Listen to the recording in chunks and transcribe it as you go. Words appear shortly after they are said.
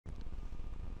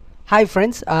Hi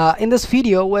friends, in this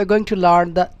video we're going to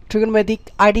learn the trigonometric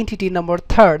identity number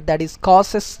third, that is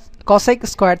cosec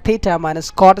squared theta minus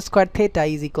cot squared theta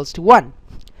is equals to 1,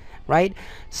 right?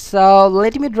 So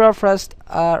let me draw first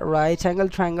a right angle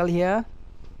triangle here,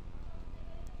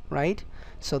 right?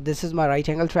 So this is my right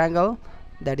angle triangle,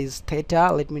 that is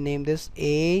theta. Let me name this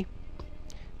A,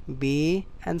 B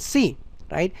and C,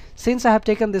 right? Since I have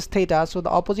taken this theta, so the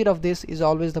opposite of this is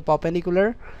always the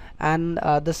perpendicular, and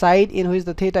the side in which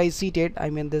the theta is seated, I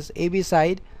mean this AB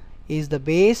side, is the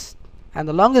base, and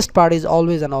the longest part is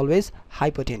always and always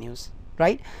hypotenuse,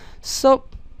 right? So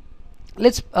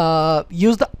let's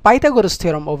use the Pythagoras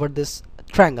theorem over this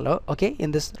triangle, okay, in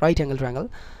this right angle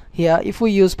triangle. Here if we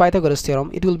use Pythagoras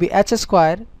theorem, it will be h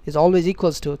square is always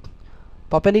equals to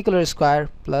perpendicular square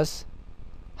plus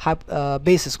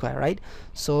base square, right?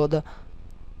 So the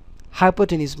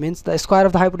hypotenuse means the square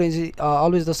of the hypotenuse is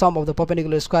always the sum of the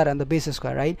perpendicular square and the base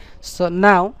square, right? So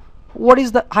now what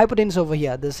is the hypotenuse over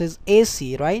here? This is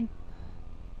AC, right?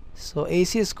 So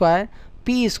AC square,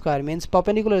 P square means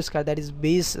perpendicular square, that is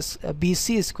base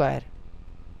BC square,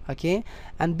 okay,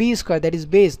 and B square, that is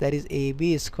base, that is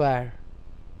AB square,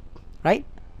 right?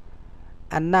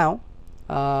 And now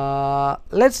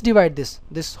let's divide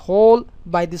this whole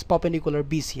by this perpendicular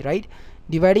BC, right?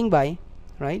 Dividing by,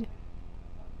 right,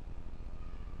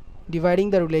 dividing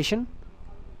the relation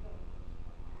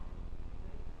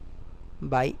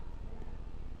by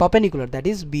perpendicular, that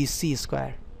is BC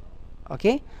square,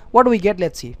 okay. What do we get?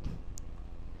 Let's see.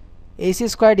 AC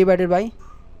square divided by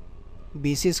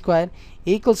BC square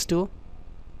equals to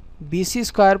BC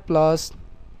square plus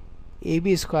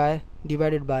AB square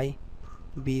divided by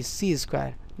BC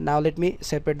square. Now let me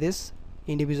separate this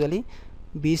individually.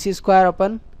 BC square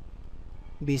upon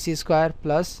BC square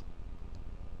plus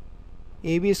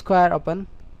AB square upon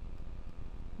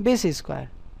BC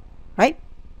square, right?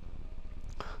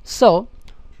 So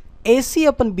AC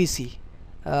upon BC,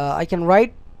 I can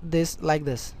write this like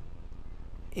this: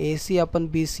 AC upon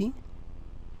BC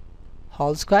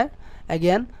whole square.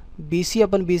 Again BC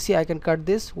upon BC, I can cut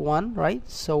this 1, right?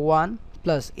 So 1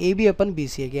 plus AB upon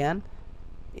BC, again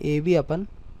AB upon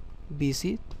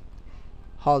BC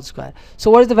whole square.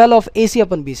 So what is the value of AC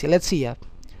upon BC? Let's see here.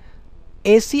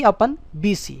 AC upon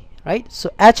BC, right?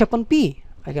 So H upon P,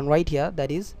 I can write here,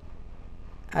 that is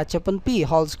H upon P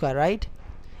whole square, right,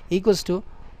 equals to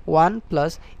 1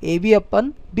 plus AB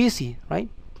upon BC, right?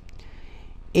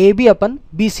 AB upon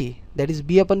BC, that is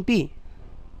B upon P,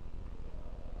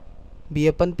 B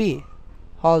upon P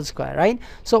whole square, right?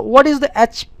 So what is the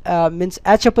H means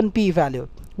H upon P value?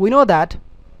 We know that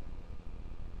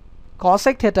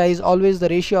cosec theta is always the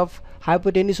ratio of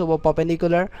hypotenuse over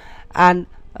perpendicular, and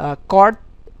cot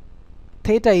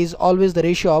theta is always the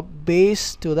ratio of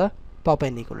base to the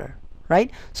perpendicular,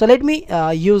 right? So let me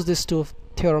use these two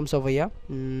theorems over here,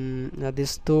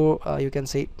 these two you can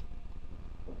say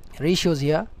ratios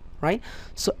here, right?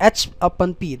 So H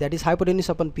upon P, that is hypotenuse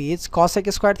upon P, is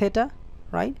cosec squared theta,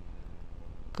 right?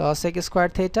 Cosec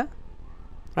squared theta,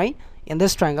 right? In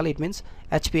this triangle it means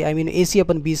HP, I mean AC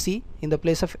upon BC. In the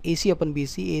place of AC upon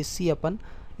BC, AC upon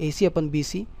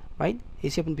BC, right?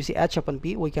 AC upon BC, H upon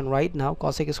P, we can write now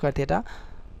cosec squared theta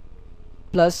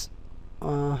plus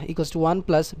equals to 1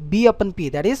 plus B upon P,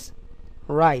 that is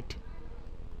right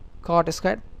cot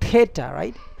squared theta,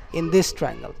 right? In this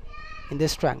triangle,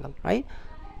 right?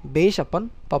 Base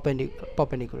upon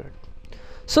perpendicular.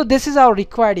 So this is our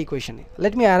required equation.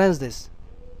 Let me arrange this,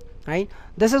 right?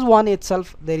 This is 1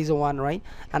 itself, there is a 1, right?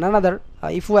 And another,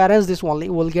 if we arrange this only,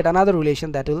 we'll get another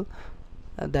relation that will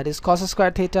that is cos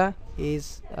squared theta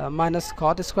is minus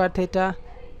cot squared theta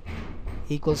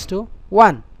equals to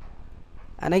 1.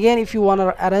 And again if you want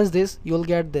to arrange this, you will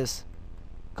get this: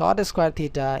 cot squared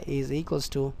theta is equals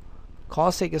to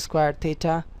cosec squared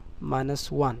theta minus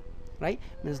 1, right?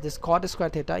 Means this cot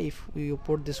squared theta, if you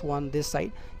put this one this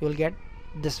side, you will get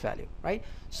this value, right?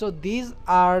 So these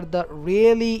are the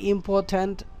really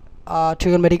important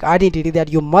trigonometric identity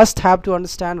that you must have to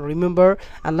understand, remember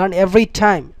and learn every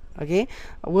time, okay?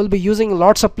 We'll be using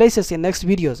lots of places in next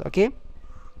videos, okay?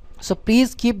 So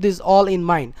please keep this all in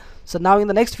mind. So now in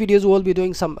the next videos we'll be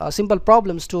doing some simple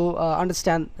problems to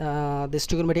understand this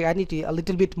trigonometric identity a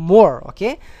little bit more,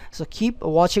 okay? So keep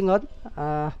watching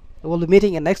on. We'll be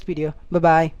meeting in next video. Bye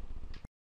bye.